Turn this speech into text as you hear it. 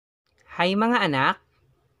Hi mga anak!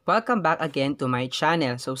 Welcome back again to my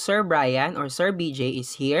channel. So Sir Brian or Sir BJ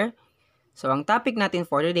is here. So ang topic natin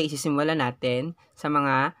for today is simulan natin sa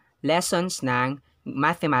mga lessons ng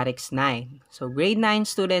Mathematics 9. So grade 9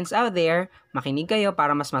 students out there, makinig kayo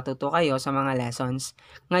para mas matuto kayo sa mga lessons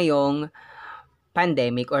ngayong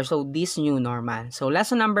pandemic or so this new normal. So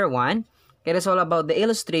lesson number 1, it is all about the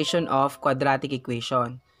illustration of quadratic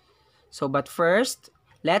equation. So but first,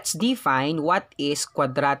 let's define what is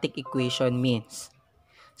quadratic equation means.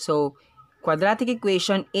 So, quadratic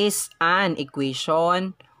equation is an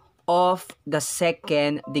equation of the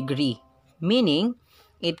second degree, meaning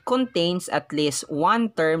it contains at least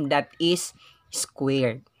one term that is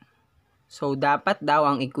squared. So, dapat daw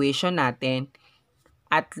ang equation natin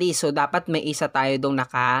at least, so dapat may isa tayo dong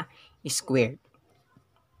naka-squared.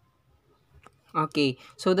 Okay,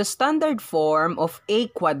 so the standard form of a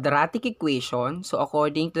quadratic equation, so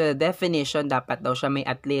according to the definition, dapat daw siya may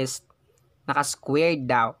at least naka-squared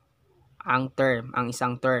daw ang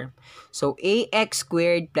isang term. So, ax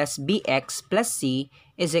squared plus bx plus c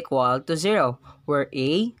is equal to 0, where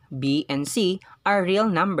a, b, and c are real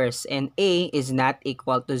numbers and a is not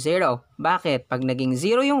equal to 0. Bakit? Pag naging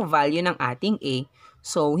 0 yung value ng ating a,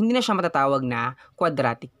 so hindi na siya matatawag na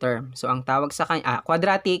quadratic term. So, ang tawag sa kanya,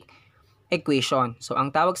 quadratic equation. So,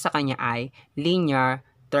 ang tawag sa kanya ay linear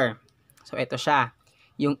term. So, ito siya.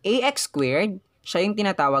 Yung ax squared, siya yung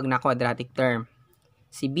tinatawag na quadratic term.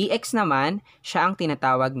 Si bx naman, siya ang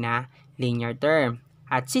tinatawag na linear term.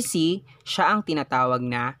 At si c, siya ang tinatawag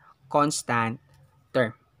na constant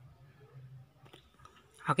term.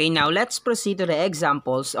 Okay, now let's proceed to the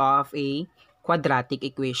examples of a quadratic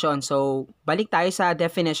equation. So, balik tayo sa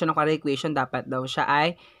definition ng quadratic equation. Dapat daw siya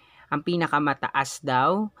ay ang pinakamataas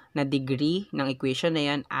daw na degree ng equation na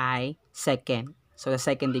yan ay second. So, the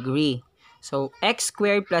second degree. So, x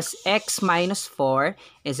squared plus x minus 4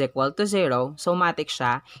 is equal to 0. So, matik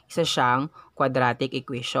siya. Isa siyang quadratic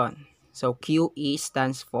equation. So, QE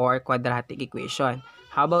stands for quadratic equation.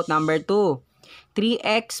 How about number 2?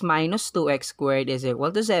 3x minus 2x squared is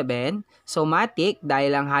equal to 7. So, matik,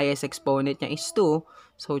 dahil ang highest exponent niya is 2.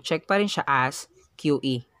 So, check pa rin siya as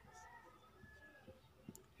QE.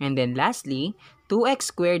 And then, lastly, 2x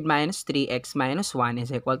squared minus 3x minus 1 is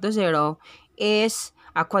equal to 0 is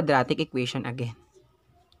a quadratic equation again.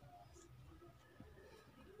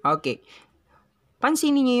 Okay.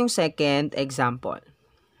 Pansinin niyo yung second example.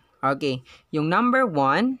 Okay. Yung number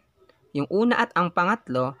 1, yung una at ang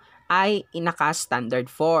pangatlo ay naka-standard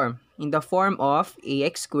form. In the form of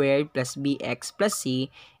ax squared plus bx plus c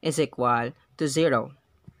is equal to 0.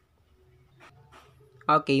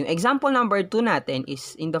 Okay. Yung example number 2 natin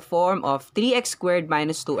is in the form of 3x squared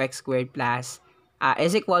minus 2x squared plus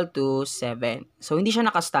is equal to 7. So, hindi siya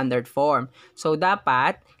naka-standard form. So,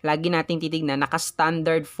 dapat, lagi natin titignan,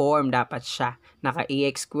 naka-standard form dapat siya.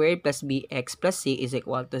 Naka-ax squared plus bx plus c is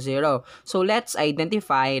equal to 0. So, let's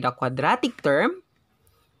identify the quadratic term,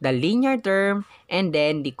 the linear term, and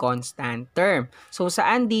then the constant term. So,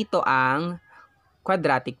 saan dito ang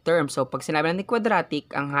quadratic term? So, pag sinabi natin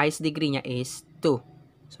quadratic, ang highest degree niya is 2.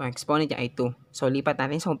 So, ang exponent niya ay 2. So, lipat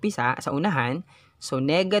natin sa umpisa, sa unahan. So,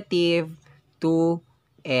 negative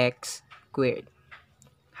 2x squared.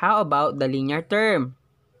 How about the linear term?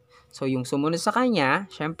 So, yung sumunod sa kanya,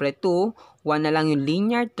 syempre 2, 1 na lang yung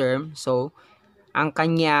linear term. So, ang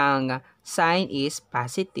kanyang sign is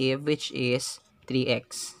positive, which is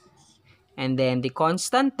 3x. And then, the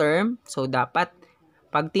constant term, so dapat,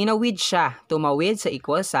 pag tinawid siya, tumawid sa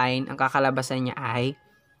equal sign, ang kakalabasan niya ay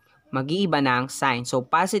mag-iiba ng sign. So,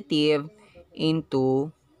 positive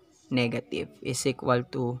into negative is equal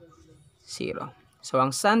to 0. So,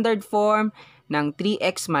 ang standard form ng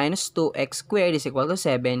 3x minus 2x squared is equal to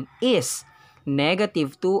 7 is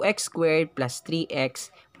negative 2x squared plus 3x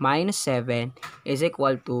minus 7 is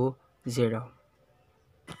equal to 0.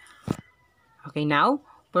 Okay, now,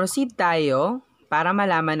 proceed tayo para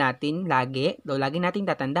malaman natin lagi nating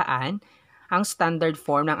tatandaan ang standard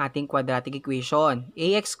form ng ating quadratic equation.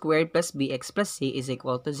 Ax squared plus bx plus c is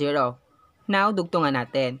equal to 0. Now, dugtungan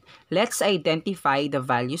natin. Let's identify the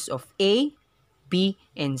values of a, b,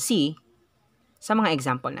 and c sa mga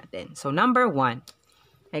example natin. So, number 1.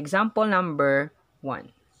 Example number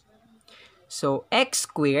 1. So, x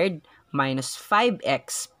squared minus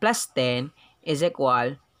 5x plus 10 is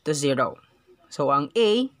equal to 0. So, ang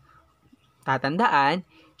a, tatandaan,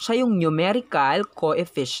 siya yung numerical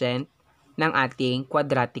coefficient ng ating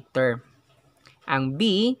quadratic term. Ang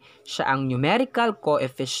b, siya ang numerical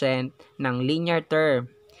coefficient ng linear term.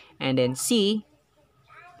 And then c,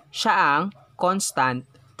 siya ang constant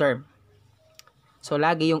term. So,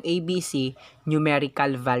 lagi yung ABC,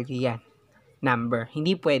 numerical value yan. number.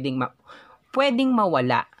 Hindi pwedeng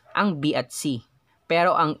mawala ang B at C.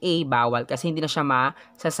 Pero ang A bawal kasi hindi na siya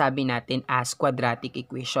masasabi natin as quadratic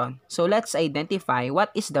equation. So let's identify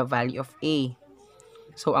what is the value of A.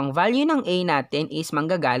 So ang value ng A natin is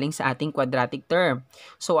manggagaling sa ating quadratic term.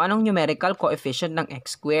 So anong numerical coefficient ng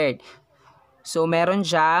x squared? So meron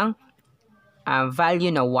siyang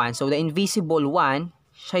value na 1. So the invisible 1,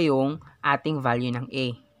 siya yung ating value ng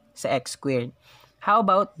A sa x squared. How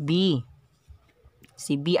about B?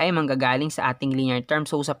 Si B ay manggagaling sa ating linear term.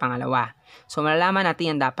 So sa pangalawa. So malalaman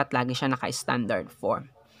natin yan dapat lagi siya naka-standard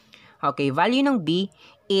form. Okay, value ng B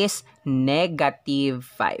is negative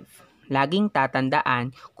 5. Laging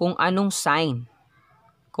tatandaan kung anong sign.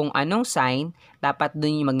 Kung anong sign, dapat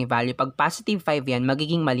dun yung maging value. Pag positive 5 yan,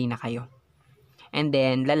 magiging mali na kayo. And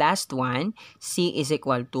then, the last one, C is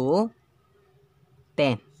equal to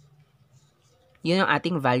 10. Yun ang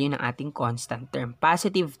ating value ng ating constant term.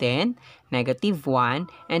 Positive 10, negative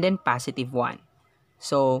 1, and then positive 1.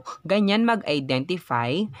 So, ganyan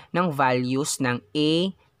mag-identify ng values ng A,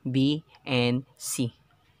 B, and C.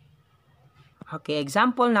 Okay,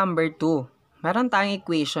 example number 2. Meron tayong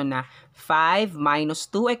equation na 5 minus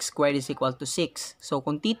 2x squared is equal to 6. So,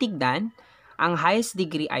 kung titignan, ang highest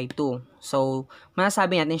degree ay 2. So,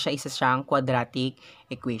 masasabi natin siya isa siyang quadratic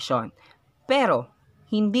equation. Pero,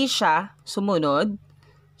 hindi siya sumunod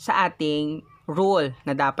sa ating rule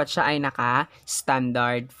na dapat siya ay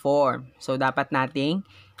naka-standard form. So, dapat nating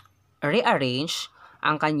rearrange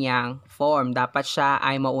ang kanyang form. Dapat siya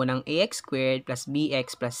ay maunang ax squared plus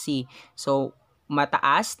bx plus c. So,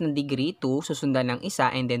 mataas na degree 2, susundan ng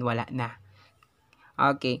isa, and then wala na.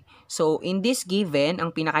 Okay. So, in this given,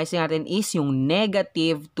 ang pinakaisi natin is yung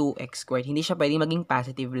negative 2x squared. Hindi siya pwedeng maging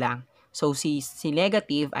positive lang. So, si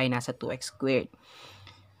negative ay nasa 2x squared.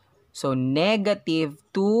 So, negative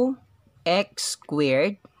 2x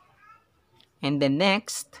squared. And then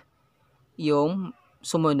next, yung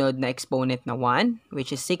sumunod na exponent na 1,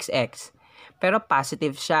 which is 6x. Pero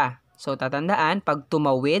positive siya. So, tatandaan, pag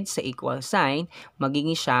tumawid sa equal sign,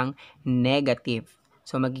 magiging siyang negative.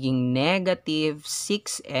 So, magiging negative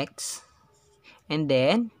 6x. And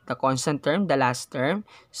then, the constant term, the last term.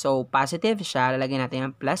 So, positive siya. Lalagyan natin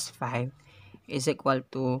ang plus 5 is equal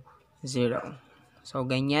to 0. So,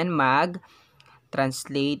 ganyan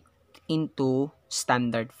mag-translate into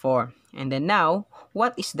standard form. And then now,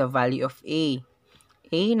 what is the value of A?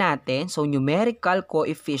 A natin, so numerical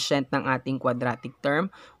coefficient ng ating quadratic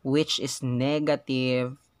term, which is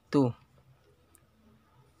negative 2.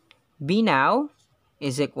 B now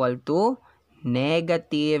is equal to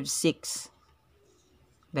negative 6.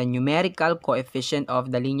 The numerical coefficient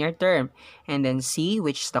of the linear term. And then C,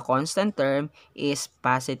 which is the constant term, is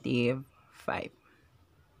positive 5.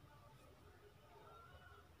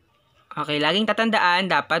 Okay, laging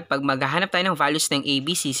tatandaan, dapat pag maghahanap tayo ng values ng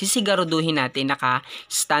ABC, sisigaruduhin natin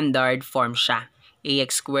naka-standard form siya.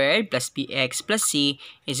 Ax squared plus bx plus c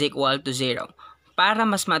is equal to 0. Para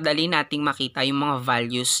mas madali nating makita yung mga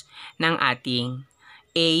values ng ating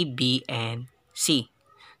A, B, and C.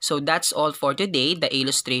 So, that's all for today, the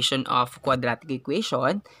illustration of quadratic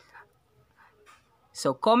equation.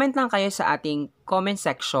 So, comment lang kayo sa ating comment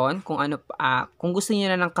section kung kung gusto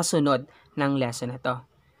niyo na ng kasunod ng lesson na to.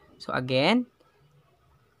 So again,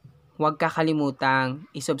 huwag kakalimutang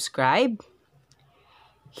i-subscribe,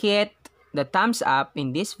 hit the thumbs up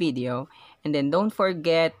in this video, and then don't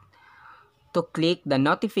forget to click the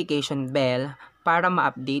notification bell para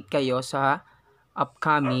ma-update kayo sa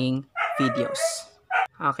upcoming videos.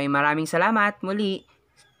 Okay, maraming salamat muli.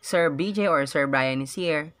 Sir BJ or Sir Brian is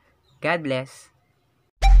here. God bless.